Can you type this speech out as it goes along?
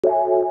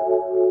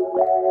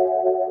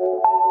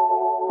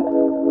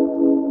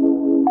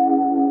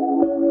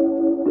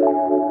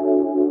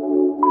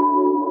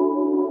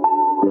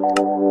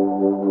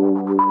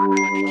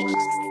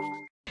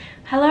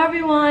Hello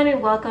everyone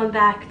and welcome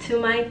back to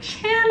my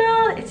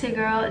channel. It's your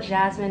girl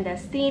Jasmine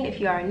Destine. If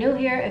you are new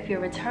here, if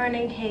you're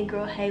returning, hey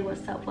girl, hey,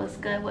 what's up, what's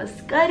good,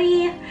 what's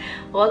goody?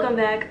 Welcome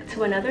back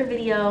to another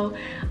video.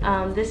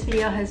 This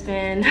video has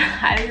been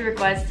highly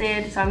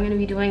requested, so I'm going to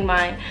be doing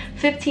my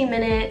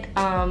 15-minute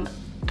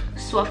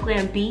Swift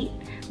Glam beat.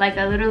 Like,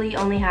 I literally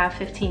only have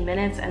 15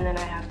 minutes and then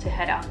I have to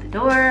head out the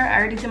door. I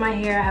already did my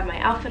hair, I have my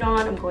outfit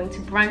on. I'm going to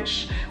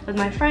brunch with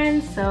my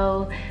friends,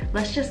 so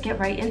let's just get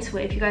right into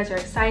it. If you guys are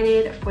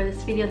excited for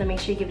this video, then make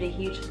sure you give it a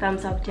huge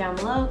thumbs up down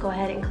below. Go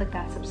ahead and click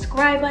that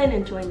subscribe button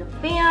and join the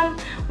fam.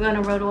 We're on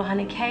a road to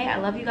 100K. I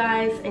love you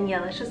guys, and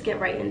yeah, let's just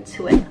get right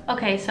into it.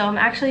 Okay, so I'm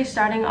actually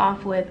starting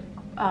off with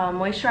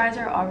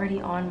moisturizer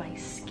already on my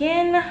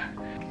skin.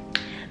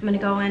 I'm gonna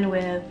go in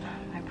with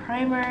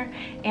primer,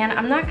 and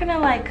I'm not gonna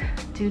like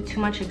do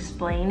too much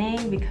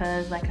explaining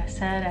because, like I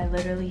said, I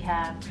literally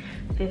have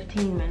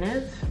 15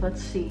 minutes.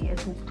 Let's see,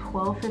 it's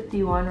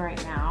 12:51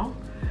 right now,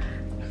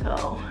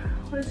 so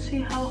let's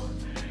see how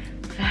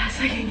fast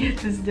I can get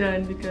this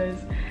done because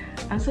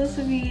I'm supposed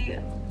to be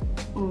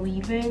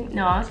leaving.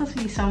 No, I'm supposed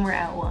to be somewhere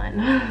at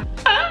 1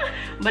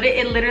 but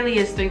it literally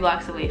is 3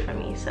 blocks away from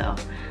me, so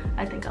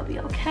I think I'll be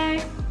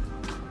okay.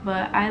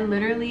 But I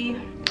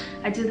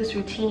do this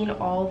routine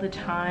all the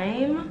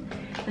time.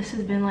 This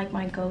has been like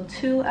my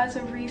go-to as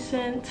of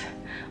recent.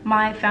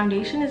 My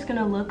foundation is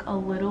gonna look a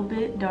little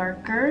bit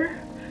darker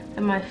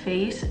than my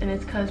face, and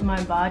it's because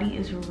my body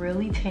is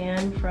really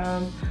tan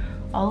from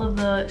all of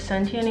the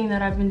sun tanning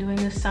that I've been doing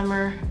this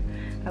summer.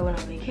 I went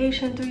on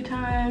vacation 3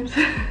 times.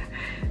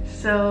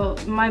 So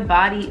my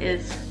body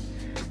is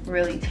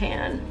really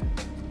tan.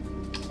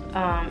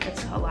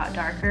 It's a lot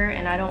darker,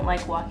 and I don't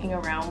like walking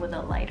around with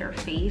a lighter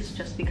face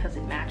just because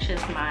it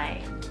matches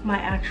my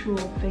actual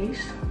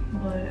face.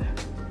 But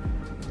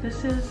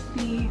this is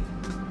the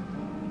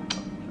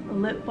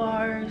Lip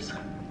Bar's,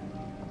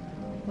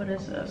 what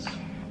is this?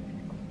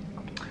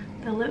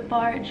 The Lip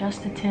Bar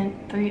Just a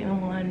Tint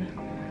 3-in-1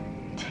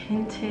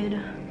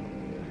 tinted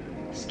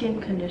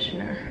skin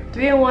conditioner.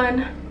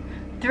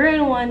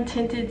 3-in-1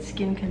 tinted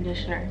skin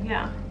conditioner,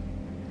 yeah.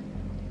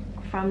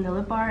 From the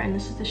Lip Bar, and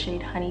this is the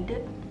shade Honey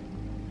Dip.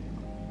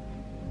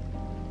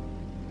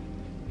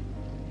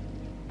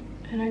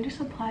 And I just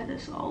apply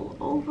this all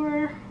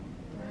over.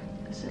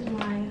 This is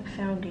my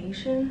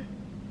foundation.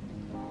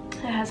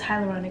 It has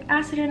hyaluronic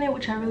acid in it,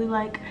 which I really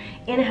like,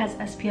 and it has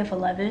SPF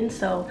 11.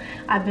 So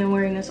I've been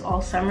wearing this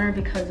all summer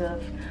because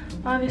of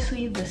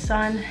obviously the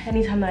sun.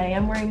 Anytime that I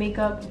am wearing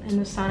makeup in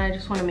the sun, I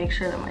just want to make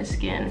sure that my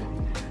skin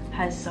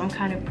has some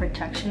kind of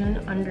protection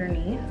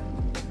underneath.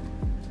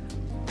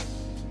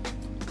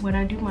 When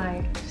I do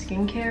my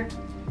skincare,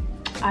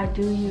 I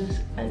do use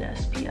an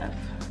SPF.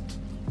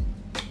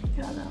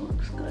 Yeah, that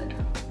looks good.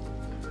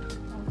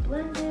 All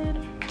blended.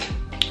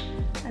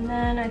 And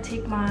then I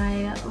take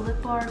my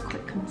Lip Bar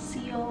Quick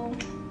Conceal,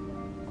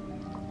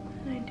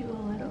 and I do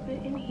a little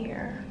bit in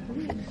here. Let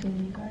me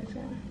zoom you guys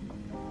in.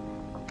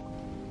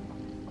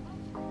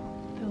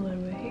 Do a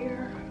little bit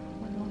here,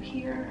 a little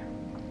here.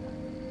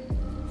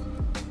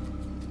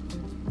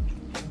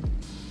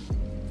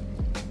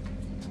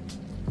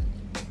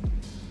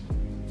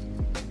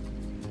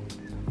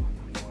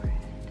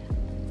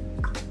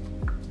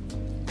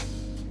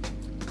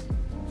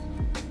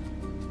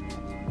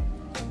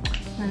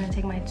 I'm gonna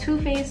take my Too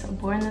Faced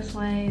Born This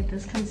Way.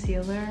 This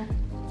concealer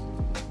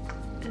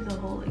is a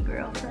holy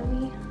grail for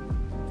me.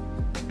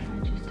 I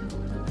just do a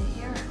little bit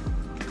here.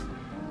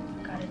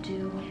 Gotta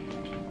do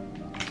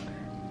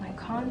my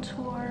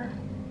contour.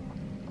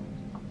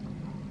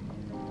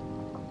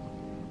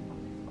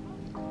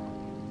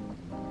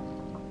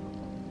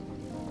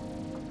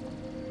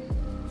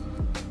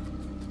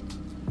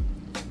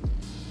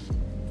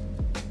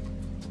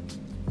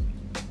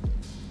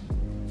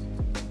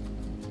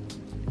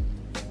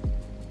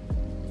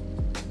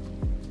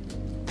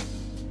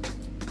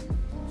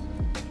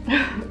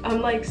 I'm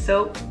like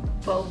so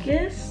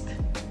focused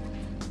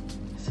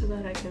so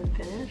that I can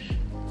finish.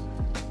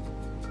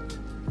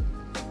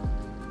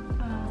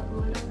 A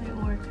little bit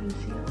more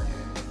concealer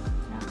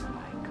now that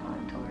my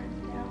contour is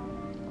down.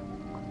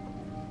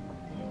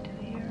 And do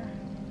here,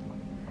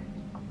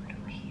 a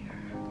little here.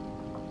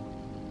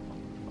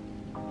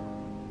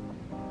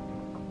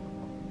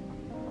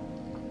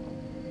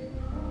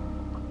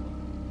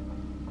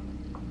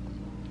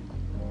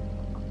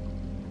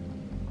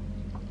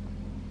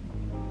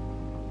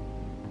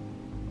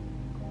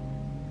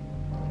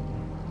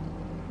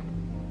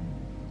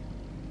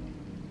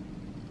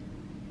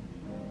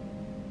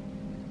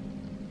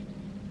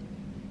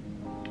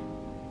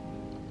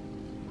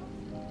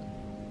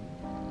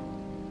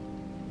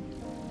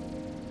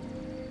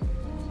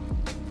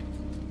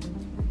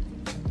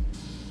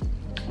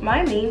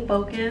 My main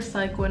focus,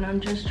 like when I'm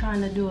just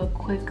trying to do a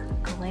quick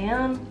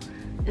glam,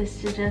 is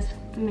to just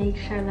make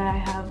sure that I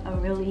have a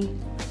really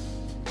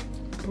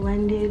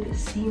blended,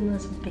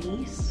 seamless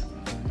base.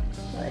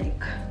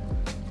 Like,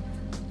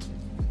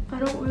 I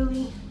don't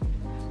really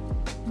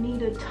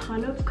need a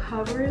ton of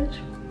coverage,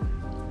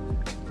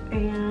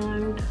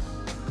 and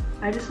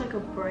I just like a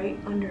bright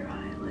under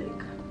eye.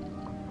 Like,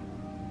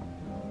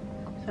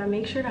 So I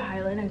make sure to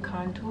highlight and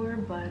contour,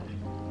 but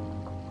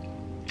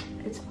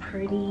it's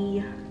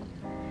pretty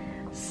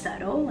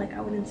subtle. Like,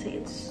 I wouldn't say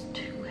it's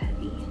too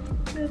heavy.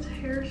 That's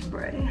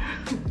hairspray.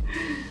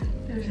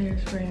 There's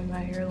hairspray in my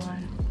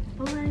hairline.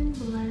 Blend,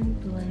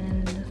 blend,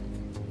 blend.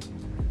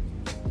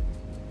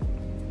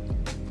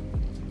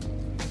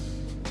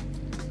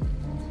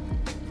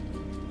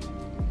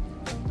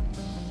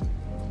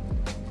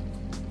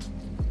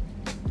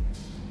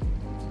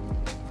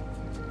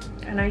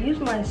 And I use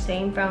my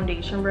same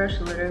foundation brush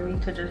literally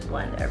to just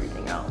blend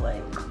everything out,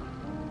 like,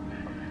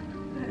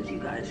 as you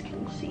guys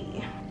can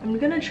see. I'm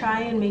gonna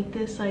try and make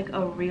this like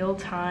a real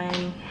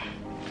time,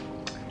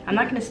 I'm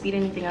not gonna speed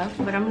anything up,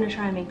 but I'm gonna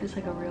try and make this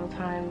like a real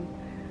time,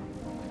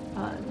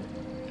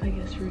 I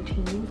guess,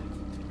 routine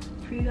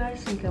for you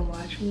guys, so you can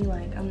watch me.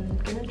 Like, I'm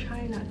gonna try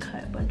and not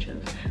cut a bunch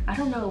of, I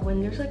don't know,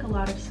 when there's like a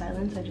lot of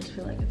silence, I just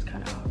feel like it's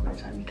kind of awkward,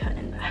 so I'd be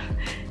cutting that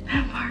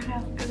part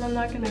out, because I'm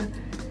not gonna,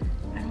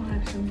 I don't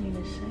have something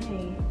to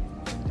say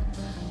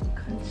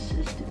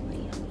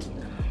consistently. I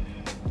mean,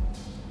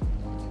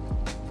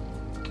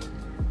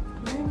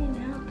 blending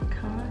out the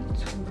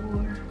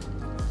contour.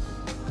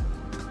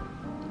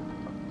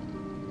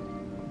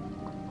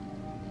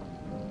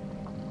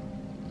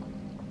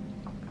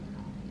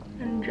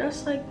 And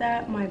just like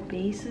that, my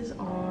base is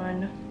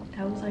on.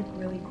 That was like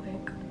really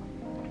quick.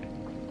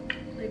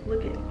 Like,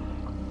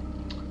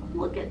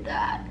 look at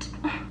that.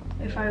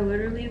 If I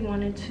literally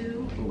wanted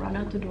to run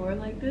out the door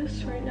like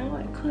this right now,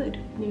 I could,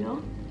 you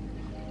know?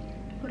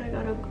 But I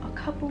got a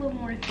couple of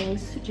more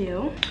things to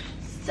do.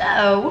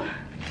 So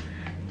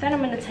then I'm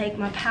gonna take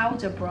my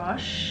powder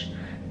brush,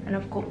 and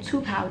I've got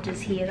two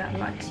powders here that I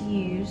like to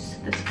use.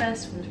 This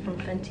first one's from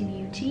Fenty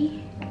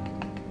Beauty.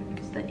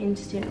 It's the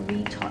Instant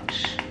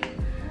Retouch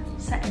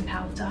Setting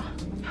Powder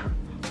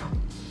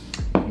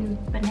in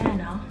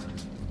Banana.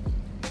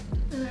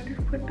 And I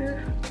just put this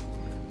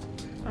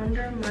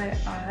under my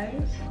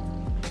eyes.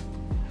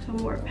 Some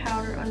more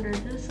powder under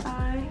this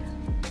eye.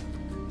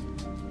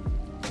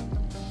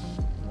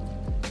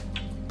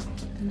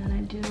 And then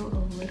I do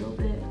a little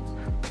bit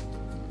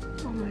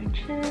on my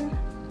chin.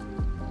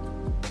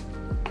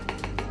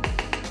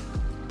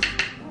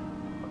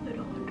 A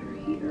little under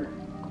here.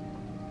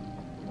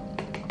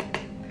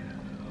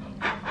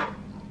 A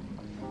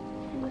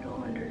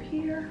little under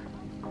here.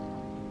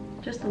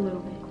 Just a little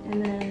bit.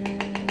 And then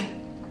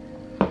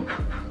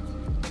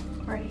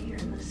right here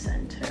in the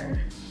center.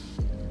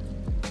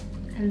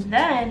 And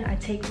then I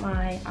take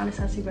my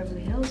Anastasia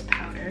Beverly Hills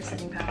powder,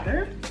 setting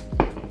powder,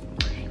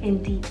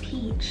 in Deep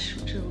Peach,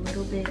 which is a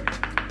little bit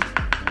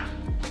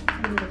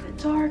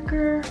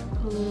darker,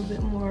 a little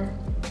bit more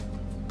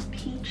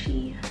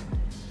peachy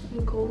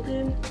and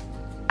golden.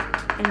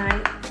 And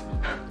I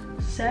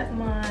set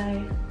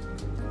my,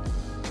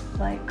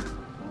 like,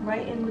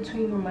 right in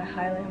between where my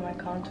highlight and my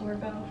contour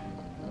go.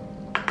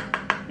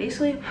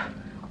 Basically,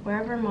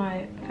 wherever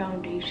my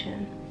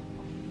foundation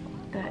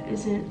that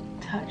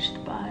isn't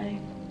touched by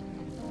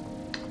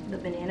the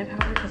banana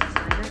powder, because it's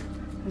lighter,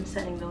 I'm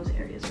setting those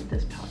areas with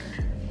this powder.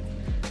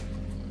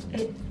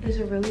 It is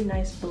a really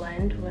nice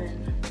blend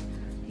when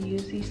you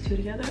use these two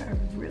together.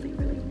 I really,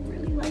 really,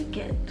 really like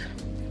it.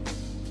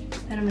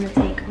 Then I'm gonna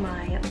take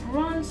my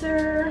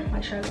bronzer,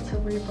 my Charlotte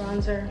Tilbury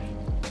bronzer.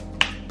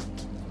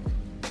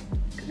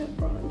 Gonna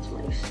bronze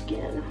my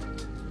skin.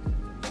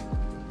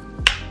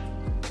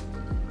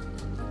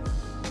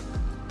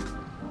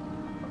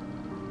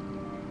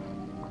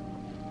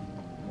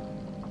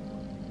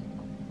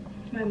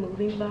 My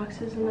moving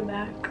boxes in the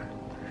back.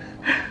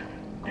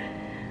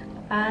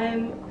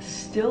 I'm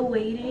still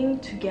waiting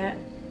to get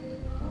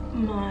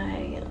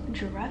my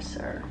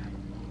dresser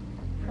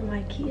from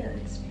IKEA.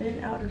 It's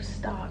been out of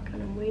stock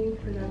and I'm waiting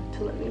for them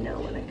to let me know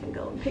when I can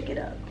go and pick it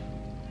up.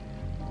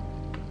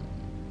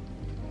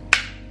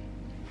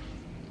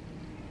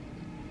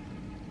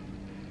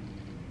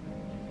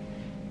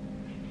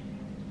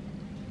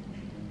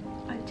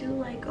 I do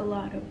like a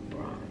lot of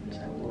bronze,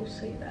 I will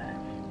say that.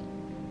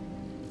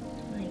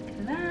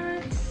 Like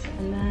that.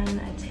 And then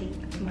I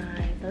take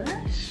my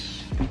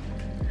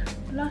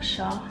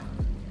blusher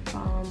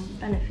from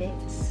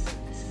Benefits.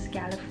 This is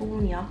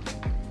California.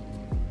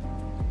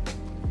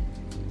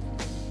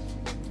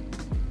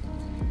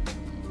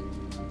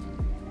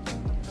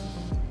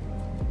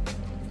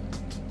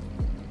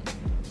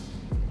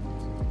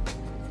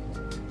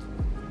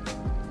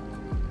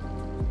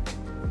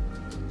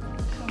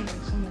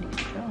 Somebody's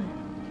drilling.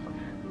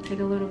 Take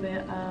a little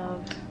bit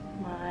of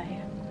my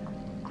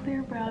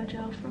clear brow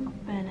gel from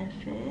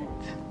Benefit.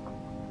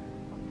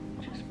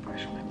 Just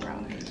brush my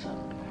brow hairs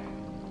up.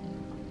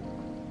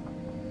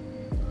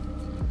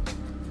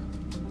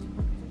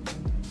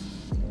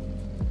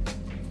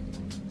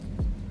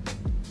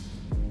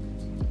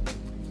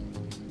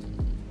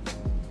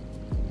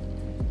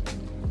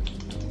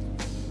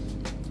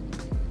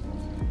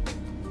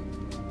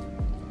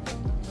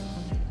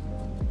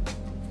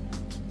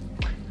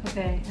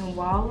 Okay, and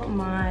while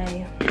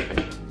my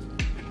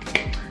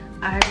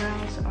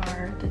eyebrows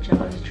are, the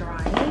gel is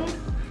drying,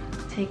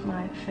 take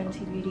my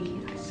Fenty Beauty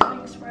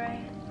setting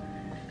spray.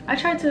 I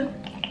tried to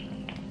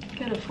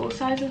get a full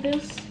size of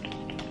this.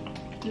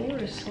 They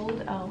were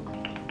sold out.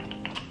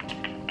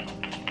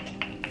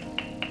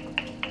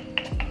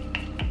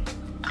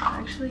 I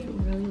actually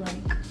really like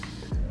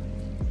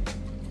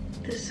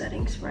this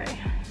setting spray.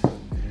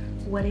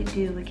 What it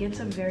do, it gives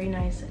a very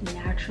nice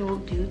natural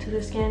dew to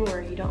the skin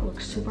where you don't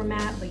look super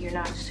matte, but you're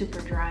not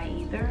super dry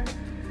either.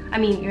 I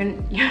mean,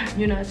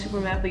 you're not super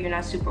matte, but you're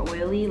not super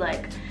oily.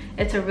 Like,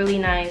 it's a really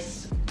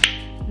nice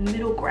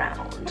middle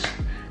ground.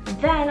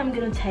 Then I'm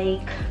gonna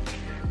take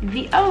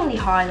the only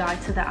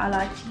highlighter that I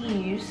like to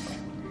use.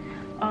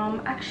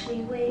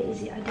 Actually, where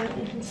is it? I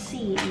don't even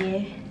see it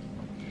yet.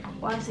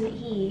 Why isn't it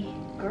here,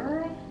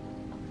 girl?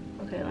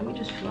 Okay, let me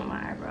just fill in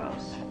my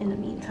eyebrows in the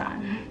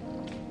meantime.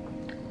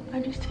 I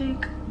just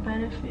take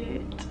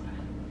Benefit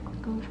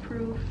Goof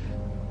Proof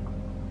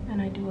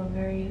and I do a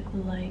very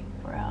light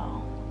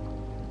brow.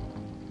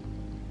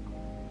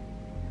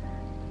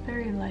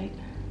 Very light,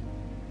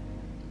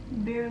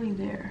 barely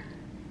there.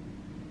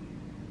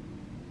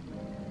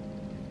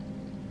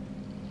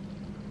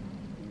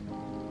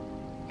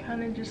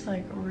 Kind of just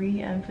like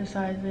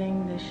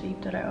re-emphasizing the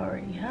shape that I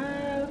already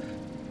have.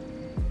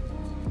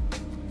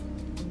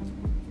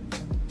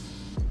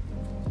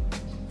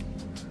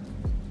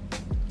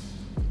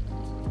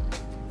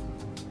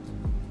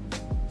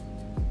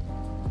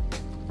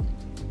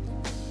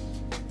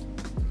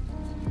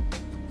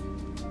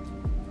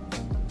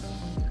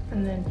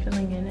 And then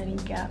filling in any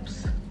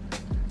gaps in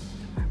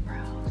my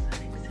brows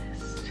that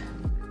exist.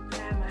 I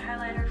have my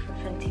highlighter from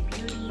Fenty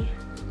Beauty.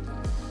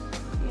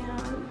 And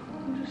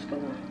I'm just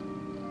gonna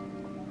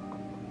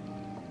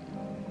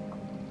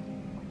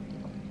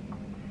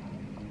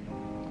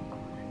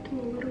do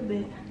a little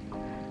bit.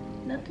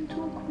 Nothing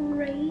too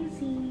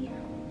crazy.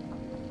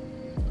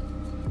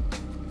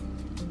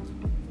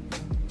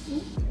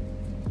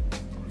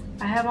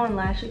 I have on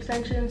lash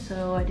extensions,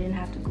 so I didn't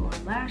have to go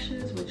on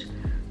lashes, which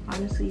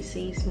honestly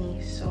saves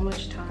me so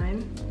much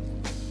time.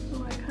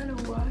 So I kind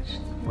of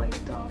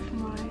wiped off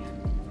my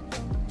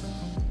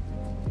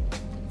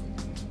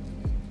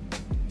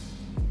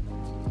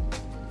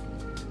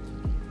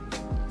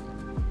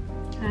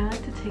I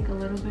like to take a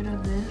little bit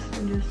of this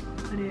and just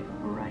put it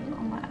right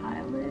on my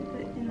eyelid,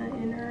 but in the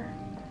inner,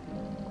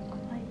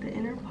 like the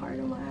inner part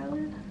of my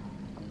eyelid,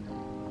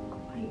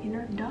 my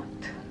inner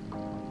duct.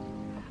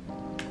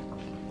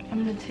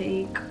 I'm gonna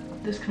take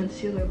this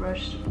concealer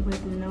brush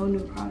with no new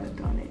product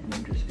on it, and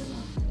I'm just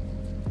gonna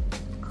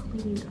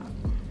clean up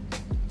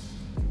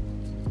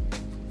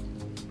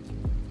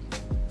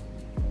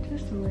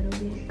just a little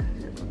bit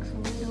because it looks a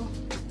little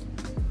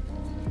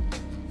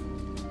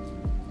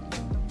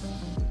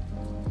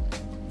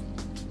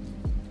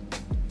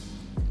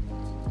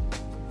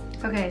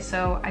okay.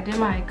 So I did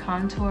my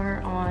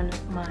contour on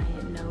my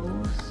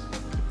nose,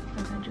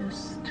 and I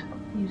just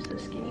used the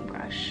skinny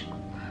brush,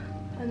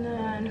 and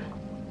then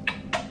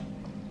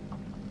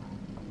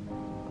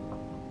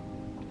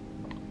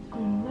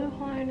lip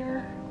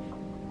liner.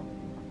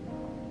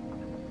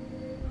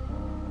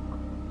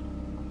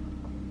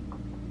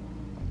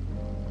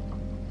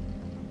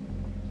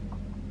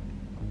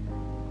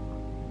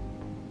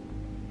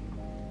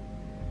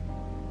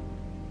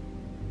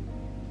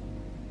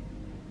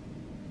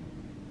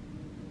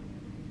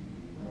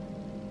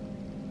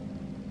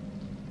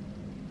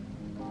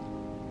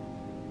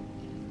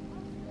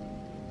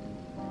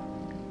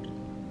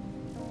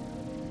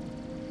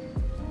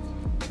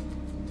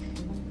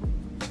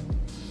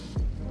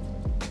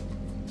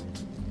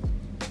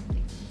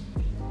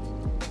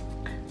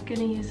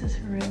 Gonna use this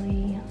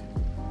really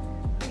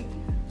like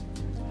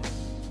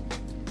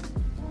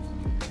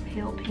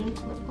pale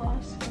pink lip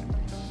gloss,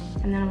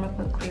 and then I'm gonna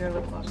put clear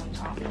lip gloss on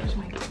top. Where's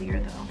my clear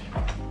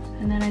though?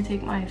 And then I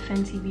take my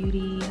Fenty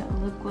Beauty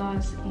lip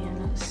gloss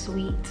and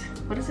Sweet,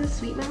 what is this,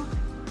 Sweet Mouth?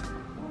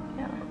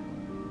 Yeah.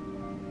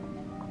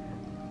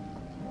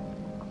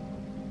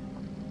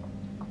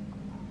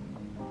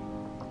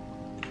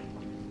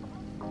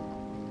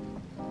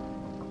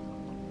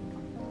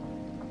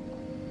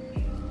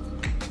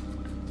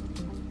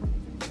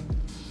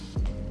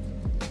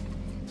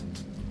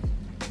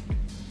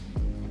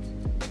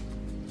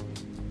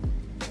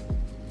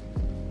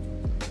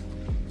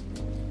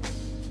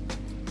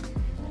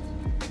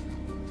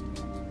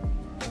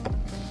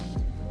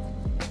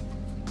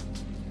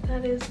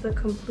 That is the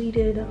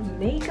completed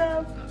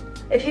makeup.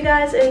 If you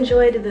guys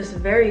enjoyed this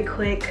very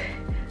quick,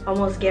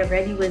 almost get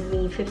ready with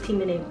me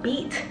 15-minute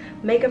beat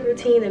makeup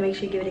routine, then make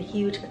sure you give it a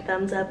huge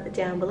thumbs up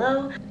down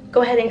below.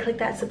 Go ahead and click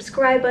that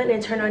subscribe button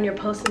and turn on your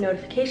post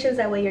notifications.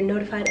 That way you're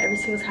notified every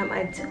single time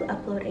I do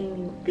upload a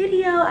new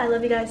video. I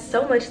love you guys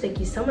so much. Thank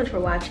you so much for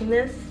watching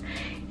this.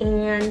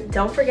 And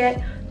don't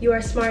forget, you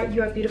are smart,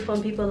 you are beautiful,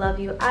 and people love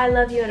you. I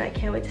love you, and I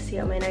can't wait to see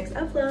you on my next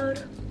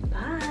upload.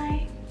 Bye.